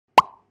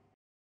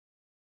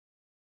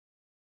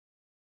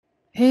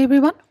Hey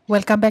everyone,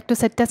 welcome back to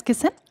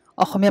Satya'sKitchen.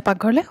 অসমীয়া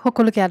পাকঘৰলে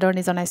সকলোকে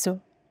আদৰণি জনাইছো।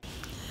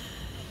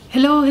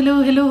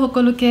 হেল্ল'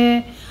 সকলোকে।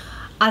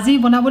 আজি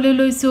বনাবলৈ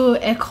লৈছো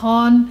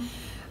এখন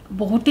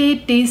বহুতেই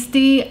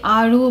টেস্টি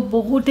আৰু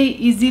বহুতেই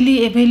ইজিলি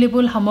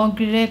এভেইলেবল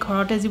সামগ্ৰীৰে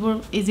ঘৰতে যিবোৰ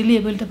ইজিলি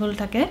এভেইলেবল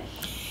থাকে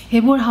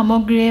সেইবোৰ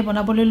সামগ্ৰীৰে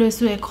বনাবলৈ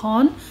লৈছো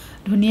এখন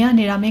ধুনীয়া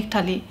নিৰামিষ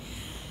থালি।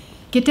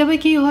 কেতিয়াবা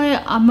কি হয়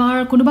আমাৰ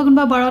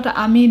কোনোবা বাৰত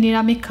আমি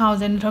নিৰামিষ খাওঁ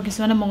যেনে ধৰ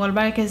কিছুমানে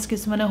মঙ্গলবাৰে খায়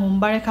কিছুমানে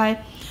সোমবাৰে খায়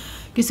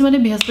কিছুমানে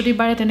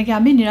বৃহস্পতিবাৰে তেনেকৈ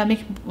আমি নিৰামিষ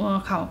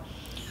খাওঁ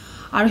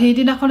আৰু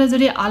সেইদিনাখনে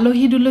যদি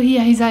আলহী দুলহী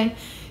আহি যায়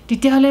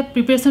তেতিয়াহ'লে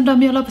প্ৰিপাৰেশ্যনটো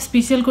আমি অলপ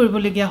স্পেচিয়েল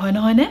কৰিবলগীয়া হয়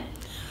নহয়নে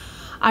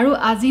আৰু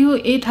আজিও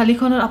এই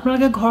থালিখনত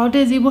আপোনালোকে ঘৰতে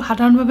যিবোৰ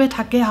সাধাৰণভাৱে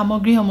থাকে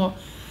সামগ্ৰীসমূহ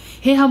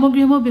সেই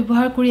সামগ্ৰীসমূহ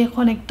ব্যৱহাৰ কৰি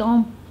এখন একদম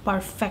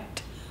পাৰফেক্ট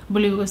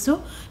বুলি কৈছো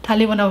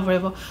থালি বনাব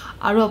পাৰিব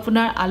আৰু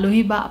আপোনাৰ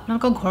আলহী বা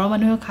আপোনালোকৰ ঘৰৰ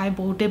মানুহেও খাই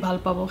বহুতেই ভাল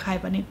পাব খাই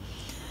পানি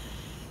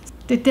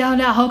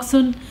তেতিয়াহ'লে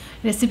আহকচোন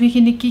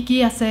ৰেচিপিখিনি কি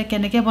আছে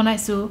কেনেকৈ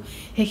বনাইছো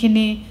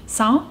সেইখিনি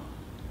চাওঁ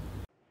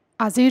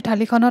আজিৰ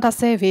থালিখনত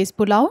আছে ভেজ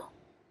পোলাও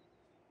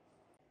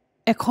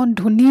এখন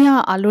ধুনীয়া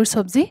আলুৰ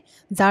সবজি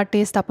যাৰ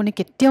টেষ্ট আপুনি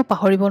কেতিয়াও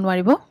পাহৰিব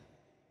নোৱাৰিব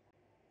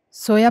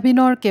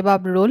সয়াবিনৰ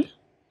কেবাব ৰোল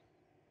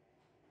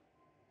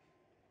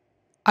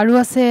আৰু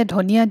আছে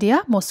ধনিয়া দিয়া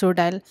মসুৰ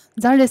দাইল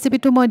যাৰ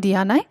ৰেচিপিটো মই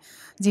দিয়া নাই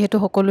যেহেতু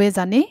সকলোৱে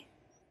জানে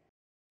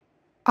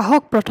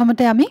আহক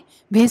প্ৰথমতে আমি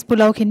ভেজ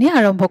পোলাওখিনি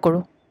আৰম্ভ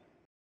কৰোঁ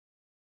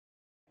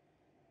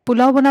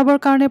পোলাও বনাবৰ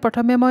কাৰণে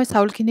প্ৰথমে মই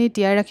চাউলখিনি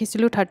তিয়াই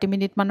ৰাখিছিলোঁ 30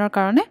 মিনিট মানৰ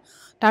কাৰণে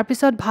তাৰ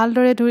পিছত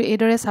ভালদৰে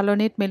এইদৰে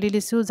চালনীত মেলি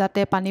দিছোঁ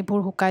যাতে পানীবোৰ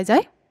শুকাই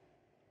যায়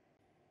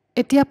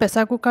এতিয়া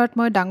প্ৰেছাৰ কুকাৰত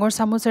মই ডাঙৰ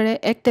চামুচেৰে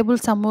 1 টেবুল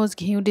চামুচ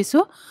ঘিউ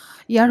দিছোঁ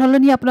ইয়াৰ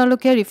হলনি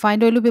আপোনালোকে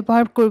ৰিফাইন্ড অইল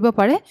ব্যৱহাৰ কৰিব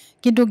পাৰে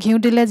কিন্তু ঘিউ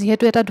দিলে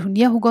যেহেতু এটা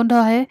ধুনীয়া সুগন্ধ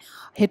আহে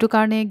হেতু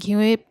কাৰণে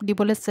ঘিউৱে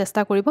দিবলৈ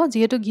চেষ্টা কৰিব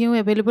যেহেতু ঘিউ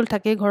এভেইলেবল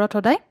থাকে ঘৰত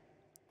সদায়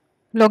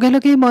লগে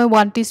লগে মই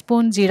 1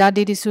 টিস্পুন জিৰা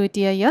দি দিছোঁ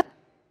এতিয়া ইয়াত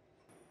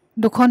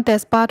দুখন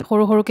তেজপাত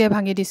সৰু সৰুকৈ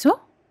ভাঙি দিছোঁ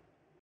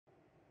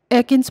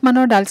 1 ইঞ্চ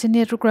মানৰ ডালচিনি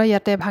এটুকুৰা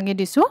ইয়াতে ভাঙি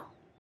দিছোঁ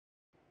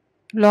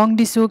লং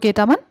দিছোঁ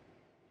কেইটামান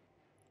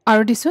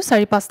আৰু দিছোঁ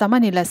 4-5টা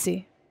মান ইলাচি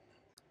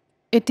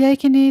এতিয়া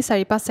এইখিনি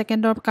 4-5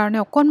 সেকেন্ডৰ কাৰণে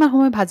অকণমান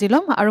সময় ভাজি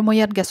লম আৰু মই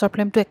ইয়াত গেছৰ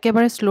ফ্লেমটো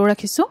একেবাৰে স্লো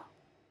ৰাখিছোঁ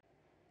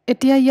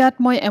এতিয়া ইয়াত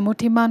মই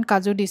এমুঠি মান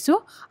কাজু দিছোঁ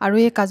আৰু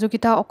এই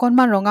কাজুকিটা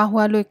অকণমান ৰঙা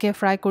হোৱালৈকে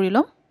ফ্ৰাই কৰি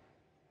লম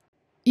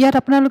ইয়াত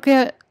আপোনালোকে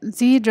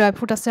যি ড্ৰাই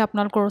ফ্ৰুট আছে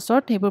আপোনালোকৰ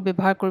ওচৰত সেইবোৰ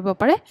ব্যৱহাৰ কৰিব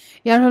পাৰে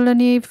ইয়াৰ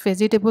হলনি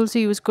ভেজিটেবলছ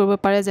ইউজ কৰিব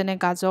পাৰে যেনে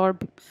গাজৰ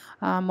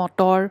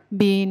মটৰ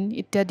বিন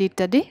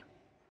ইত্যাদি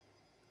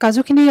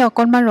কাজুখিনি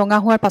অকণমান ৰঙা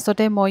হোৱাৰ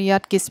পাছতে মই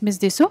ইয়াত কিচমিচ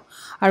দিছোঁ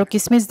আৰু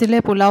কিচমিচ দিলে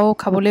পোলাও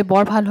খাবলৈ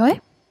বৰ ভাল হয়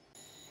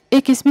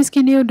এই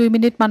কিচমিচখিনিও 2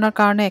 মিনিট মানৰ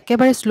কাৰণে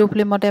একেবাৰে স্লো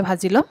ফ্লেমতে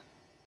ভাজি লম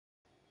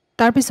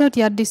তাৰ পিছত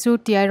ইয়াত দিছোঁ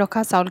তিয়াই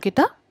ৰখা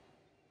চাউলকিটা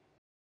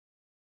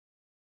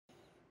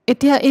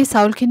এতিয়া এই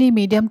চাউলখিনি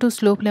মিডিয়াম টু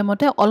স্লো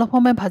ফ্লেমতে অলপ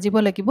সময় ভাজিব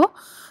লাগিব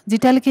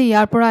যেতিয়ালৈকে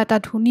ইয়াৰ পৰা এটা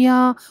ধুনীয়া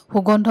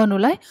সুগন্ধ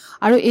নোলায়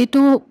আৰু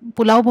এইটো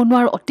পোলাও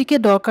বনোৱাৰ অতিকে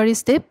দৰকাৰী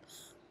ষ্টেপ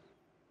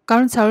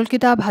কাৰণ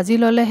চাউলকিটা ভাজি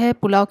ললেহে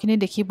পোলাওখিনি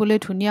দেখিবলৈ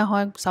ধুনীয়া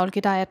হয়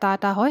চাউলকিটা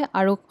এটা হয়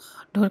আৰু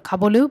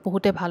খাবলৈও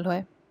বহুতে ভাল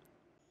হয়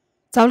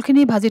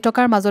চাউলখিনি ভাজি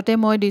টকাৰ মাজতে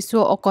মই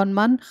দিছোঁ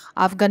অকণমান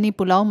আফগানী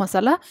পোলাও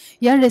মছলা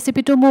ইয়াৰ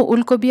ৰেচিপিটো মোৰ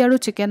উলকবি আৰু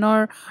চিকেনৰ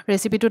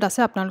ৰেচিপিটোত আছে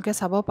আপোনালোকে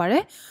চাব পাৰে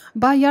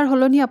বা ইয়াৰ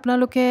হলনি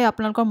আপোনালোকে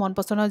আপোনালোকৰ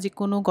মনপছন্দৰ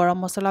যিকোনো গৰম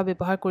মছলা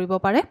ব্যৱহাৰ কৰিব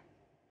পাৰে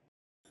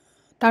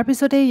তাৰ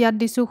পিছতে ইয়াত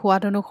দিছোঁ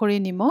সোৱাদ অনুসৰি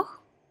নিমখ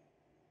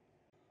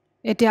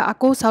এতিয়া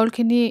আকৌ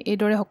চাউলখিনি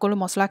এইদৰে সকলো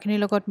মছলাখিনিৰ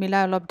লগত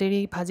মিলাই অলপ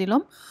দেৰি ভাজি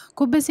লম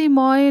খুব বেছি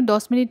মই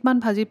 10 মিনিট মান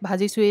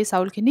ভাজিছোঁ এই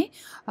চাউলখিনি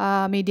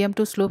মিডিয়াম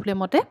টু স্লো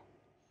ফ্লেমতে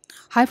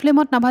হাই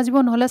ফ্লেমত নাভাজিব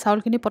নহলে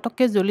চাউলখিনি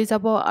পটককে জ্বলি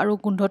যাব আৰু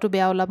গোন্ধটো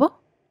বেয়া ওলাব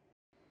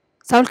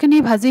চাউলখিনি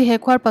ভাজি শেষ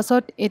হোৱাৰ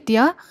পাছত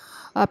এতিয়া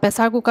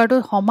প্ৰেছাৰ কুকাৰটো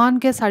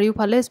সমানকে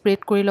চাৰিওফালে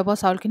স্প্ৰেড কৰি ল'ব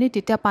চাউলখিনি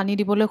তেতিয়া পানী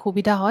দিবলৈ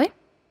সুবিধা হয়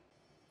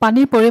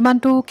পানীৰ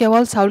পৰিমাণটো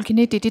কেৱল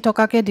চাউলখিনি তিতি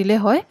টকাকে দিলে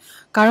হয়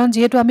কাৰণ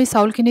যেহেতু আমি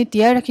চাউলখিনি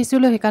তিয়াই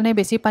ৰাখিছিলোঁ সেইকাৰণে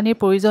বেছি পানীৰ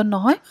প্ৰয়োজন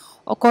নহয়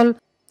অকল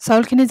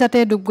চাউলখিনি যাতে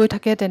ডুব গৈ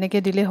থাকে তেনেকে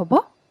দিলে হ'ব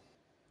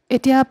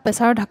এতিয়া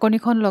প্ৰেছাৰৰ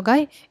ঢাকনিখন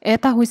লগাই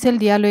এটা হুইসেল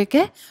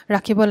দিয়ালৈকে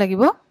ৰাখিব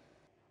লাগিব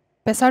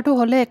প্ৰেছাৰটো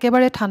হলে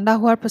একেবাৰে ঠাণ্ডা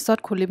হোৱাৰ পিছত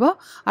খুলিব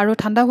আৰু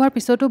ঠাণ্ডা হোৱাৰ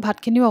পিছতো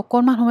ভাতখিনিও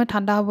অকণমান সময়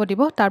ঠাণ্ডা হ'ব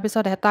দিব তাৰ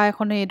পিছত হেতা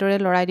এখনে এইদৰে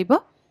লৰাই দিব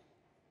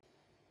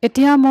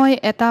এতিয়া মই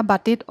এটা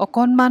বাটিত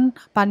অকণমান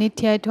পানীত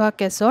তিয়াই থোৱা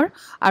কেশৰ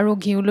আৰু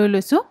ঘিউ লৈ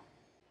লৈছোঁ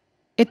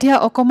এতিয়া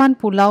অকণমান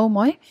পোলাও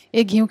মই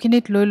এই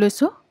ঘিউখিনিত লৈ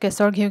লৈছোঁ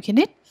কেশৰ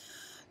ঘিউখিনিত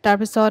তাৰ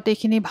পিছত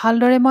এইখিনি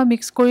ভালদৰে মই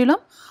মিক্স কৰি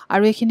ল'ম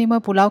আৰু এইখিনি মই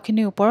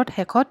পোলাওখিনিৰ ওপৰত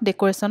শেষত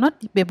ডেকোৰেশ্যনত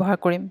ব্যৱহাৰ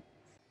কৰিম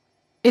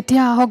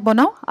এতিয়া আহক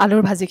বনাও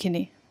আলুৰ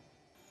ভাজিখিনি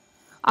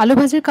আলু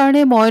ভাজিৰ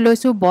কাৰণে মই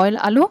লৈছোঁ বইল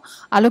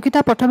আলুকিটা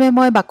প্ৰথমে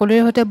মই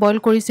বাকলিৰ সৈতে বইল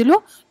কৰিছিলোঁ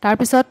তাৰ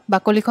পিছত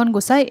বাকলিখন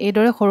গুচাই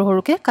এইদৰে সৰু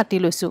সৰুকৈ কাটি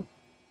লৈছোঁ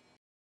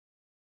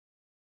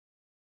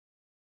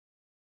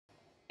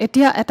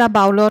এতিয়া এটা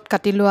বাউলত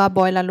কাটি লোৱা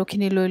বইল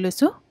আলুখিনি লৈ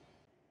লৈছোঁ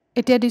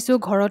এতিয়া দিছোঁ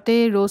ঘৰতে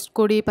ৰোষ্ট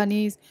কৰি পানী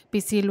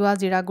পিচি লোৱা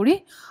জিৰা গুড়ি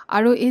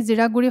আৰু এই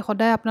জিৰা গুড়ি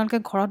সদায় আপোনালোকে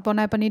ঘৰত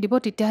বনাই পানী দিব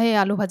তেতিয়াহে এই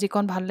আলু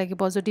ভাজিকণ ভাল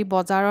লাগিব যদি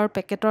বজাৰৰ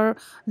পেকেটৰ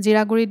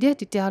জিৰা গুড়ি দিয়ে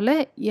তেতিয়াহ'লে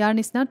ইয়াৰ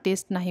নিচিনা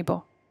টেষ্ট নাহিব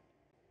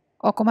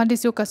অকণমান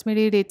দিছোঁ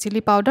কাশ্মীৰী ৰেড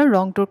চিলি পাউডাৰ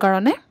ৰংটোৰ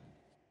কাৰণে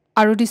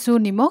আৰু দিছোঁ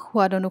নিমখ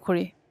সোৱাদ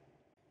অনুসৰি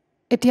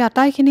এতিয়া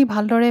আটাইখিনি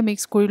ভালদৰে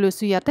মিক্স কৰি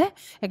লৈছোঁ ইয়াতে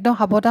একদম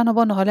সাৱধান হ'ব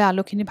নহ'লে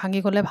আলুখিনি ভাঙি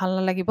গ'লে ভাল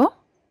নালাগিব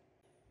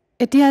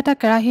এতিয়া এটা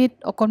কেৰাহীত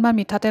অকণমান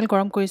মিঠাতেল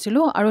গৰম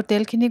কৰিছিলোঁ আৰু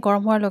তেলখিনি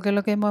গৰম হোৱাৰ লগে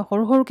লগে মই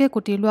সৰু সৰুকৈ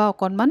কুটি লোৱা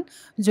অকণমান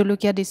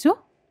জলকীয়া দিছোঁ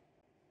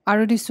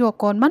আৰু দিছোঁ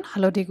অকণমান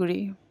হালধি গুড়ি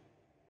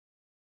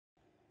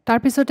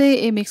তাৰপিছতে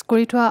এই মিক্স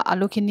কৰি থোৱা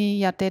আলুখিনি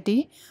ইয়াতে দি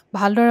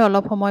ভালদৰে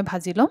অলপ সময়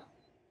ভাজি ল'ম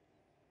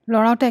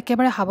লৰাওঁতে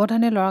একেবাৰে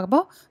সাৱধানে লৰাব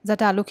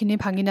যাতে আলুখিনি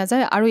ভাঙি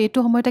নাযায় আৰু এইটো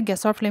সময়তে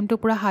গেছৰ ফ্লেমটো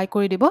পুৰা হাই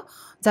কৰি দিব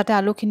যাতে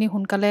আলুখিনি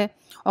সোনকালে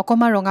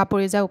অকণমান ৰঙা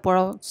পৰি যায় ওপৰৰ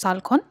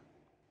ছালখন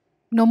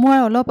নমোৱাৰ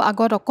অলপ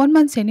আগত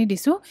অকণমান চেনি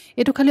দিছোঁ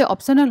এইটো খালি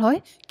অপচনেল হয়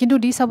কিন্তু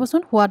দি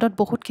চাবচোন সোৱাদত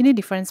বহুতখিনি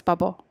ডিফাৰেঞ্চ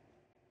পাব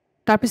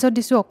তাৰপিছত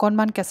দিছোঁ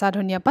অকণমান কেঁচা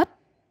ধনিয়া পাত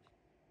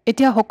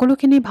এতিয়া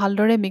সকলোখিনি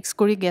ভালদৰে মিক্স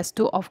কৰি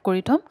গেছটো অফ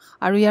কৰি থ'ম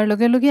আৰু ইয়াৰ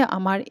লগে লগে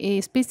আমাৰ এই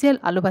স্পেচিয়েল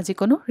আলু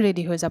ভাজিকণো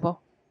ৰেডি হৈ যাব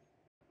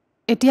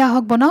এতিয়া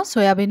আহক বনাওঁ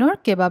চয়াবিনৰ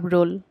কেবাব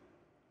ৰোল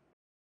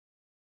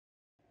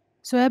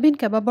চয়াবিন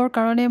কেবাবৰ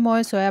কাৰণে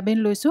মই চয়াবিন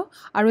লৈছোঁ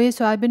আৰু এই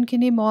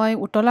চয়াবিনখিনি মই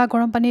উতলা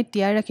গৰম পানীত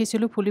তিয়াই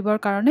ৰাখিছিলোঁ ফুলিবৰ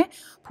কাৰণে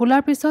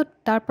ফুলাৰ পিছত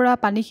তাৰ পৰা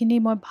পানীখিনি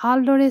মই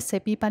ভালদৰে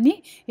চেপি পানী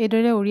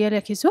এইদৰে উলিয়াই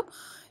ৰাখিছোঁ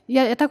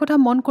ইয়াত এটা কথা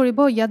মন কৰিব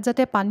ইয়াত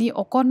যাতে পানী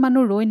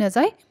অকণমানো ৰৈ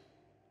নাযায়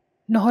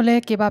নহ'লে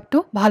কেবাবটো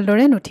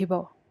ভালদৰে নুঠিব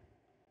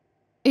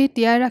এই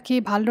তিয়াই ৰাখি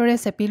ভালদৰে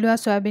চেপি লোৱা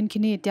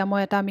চয়াবিনখিনি এতিয়া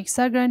মই এটা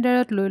মিক্সাৰ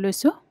গ্ৰাইণ্ডাৰত লৈ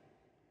লৈছোঁ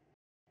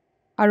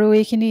আৰু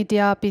এইখিনি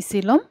এতিয়া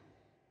পিচি ল'ম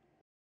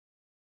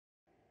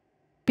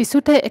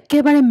পিছতে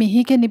একেবাৰে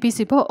মিহিকে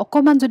নিপিচিব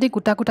অকণমান যদি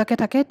গোটা গোটাকৈ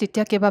থাকে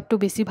তেতিয়া কেবাবটো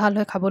বেছি ভাল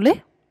হয় খাবলৈ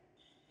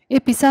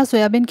এই পিছা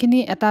চয়াবিনখিনি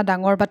এটা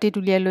ডাঙৰ বাটিত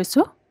উলিয়াই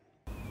লৈছোঁ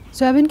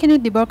চয়াবিনখিনি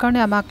দিবৰ কাৰণে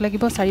আমাক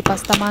লাগিব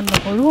 4-5টামান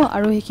নহৰু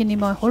আৰু সেইখিনি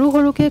মই সৰু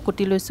সৰুকৈ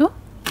কুটি লৈছোঁ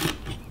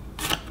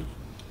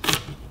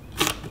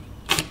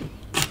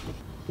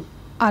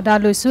আদা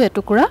লৈছোঁ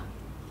এটুকুৰা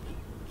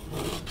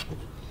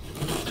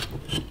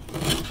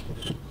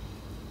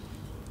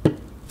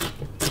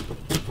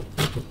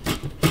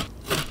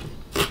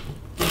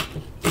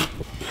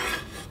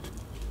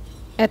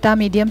এটা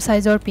মিডিয়াম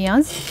সাইজৰ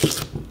পিঁয়াজ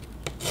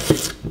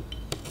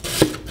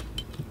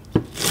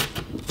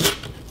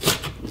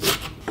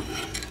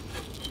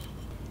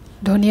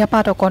ধনিয়া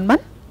পাত অকণমান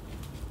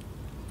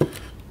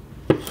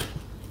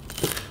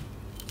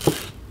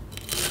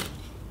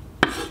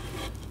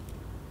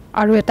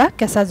আৰু এটা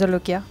কেঁচা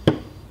জলকীয়া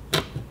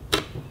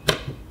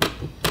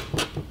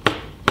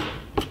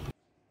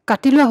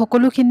কাটি লোৱা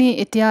সকলোখিনি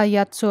এতিয়া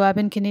ইয়াত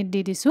চয়াবিনখিনিত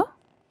দি দিছোঁ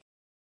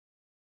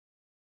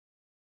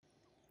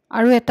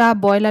আৰু এটা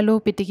বইল আলু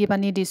পিটিকি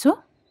পানী দিছোঁ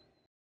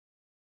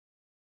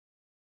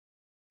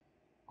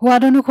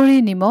সোৱাদ অনুসৰি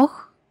নিমখ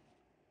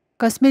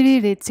কাশ্মীৰী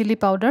ৰেড চিলি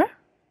পাউডাৰ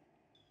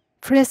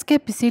ফ্ৰেছকৈ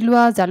পিচি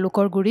লোৱা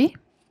জালুকৰ গুড়ি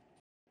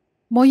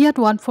মই ইয়াত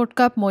 1/4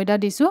 কাপ ময়দা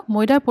দিছোঁ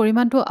ময়দাৰ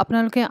পৰিমাণটো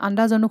আপোনালোকে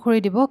আন্দাজ অনুসৰি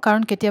দিব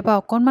কাৰণ কেতিয়াবা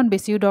অকণমান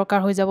বেছিও দৰকাৰ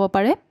হৈ যাব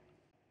পাৰে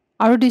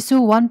আৰু দিছোঁ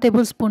 1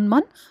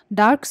 টেবুলস্পুনমান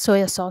ডাৰ্ক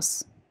চয়া চচ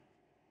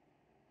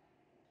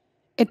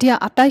এতিয়া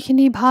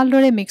আটাইখিনি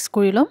ভালদৰে মিক্স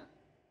কৰি ল'ম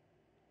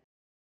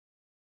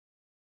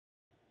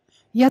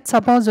ইয়াত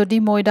চাব যদি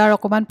ময়দাৰ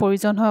অকণমান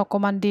প্ৰয়োজন হয়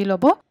অকণমান দি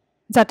ল'ব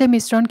যাতে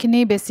মিশ্ৰণখিনি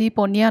বেছি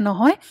পনীয়া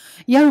নহয়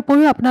ইয়াৰ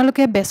উপৰিও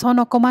আপোনালোকে বেচন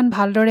অকণমান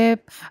ভালদৰে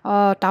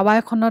টাৱা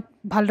এখনত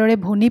ভালদৰে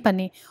ভুনি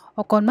পানী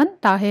অকণমান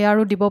তাহে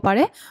আৰু দিব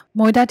পাৰে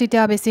ময়দা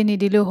তেতিয়া বেছি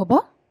নিদিলেও হ'ব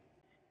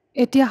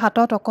এতিয়া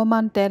হাতত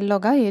অকণমান তেল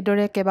লগাই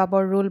এইদৰে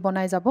কেবাবৰ ৰোল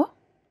বনাই যাব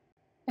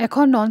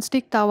এখন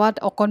ননষ্টিক টাৱাত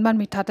অকণমান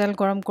মিঠাতেল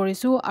গৰম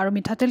কৰিছোঁ আৰু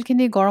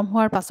মিঠাতেলখিনি গৰম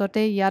হোৱাৰ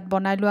পাছতে ইয়াত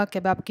বনাই লোৱা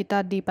কেবাবকেইটা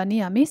দি পানী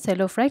আমি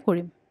চেলো ফ্ৰাই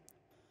কৰিম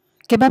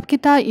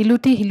কেবাবকেইটা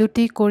ইলুটি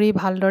হিলুটি কৰি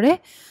ভালদৰে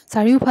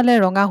চাৰিওফালে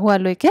ৰঙা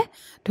হোৱালৈকে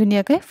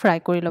ধুনীয়াকৈ ফ্ৰাই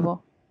কৰি ল'ব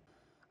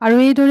আৰু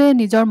এইদৰে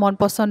নিজৰ মন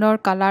পছন্দৰ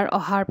কালাৰ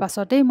অহাৰ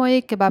পাছতেই মই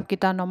এই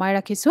কেবাবকেইটা নমাই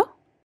ৰাখিছোঁ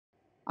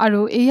আৰু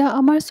এয়া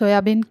আমাৰ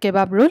চয়াবিন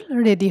কেবাব ৰোল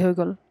ৰেডি হৈ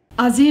গ'ল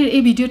আজিৰ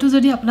এই ভিডিঅ'টো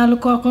যদি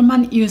আপোনালোকৰ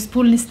অকণমান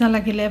ইউজফুল নিচিনা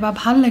লাগিলে বা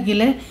ভাল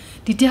লাগিলে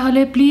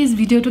তেতিয়াহ'লে প্লিজ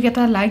ভিডিঅ'টোক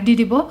এটা লাইক দি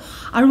দিব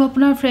আৰু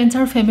আপোনাৰ ফ্ৰেণ্ডছ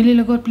আৰু ফেমিলিৰ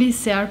লগত প্লিজ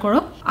শ্বেয়াৰ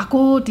কৰক আকৌ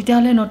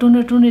তেতিয়াহ'লে নতুন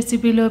নতুন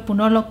ৰেচিপি লৈ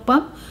পুনৰ লগ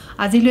পাম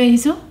আজিলৈ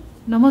আহিছোঁ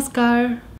নমস্কাৰ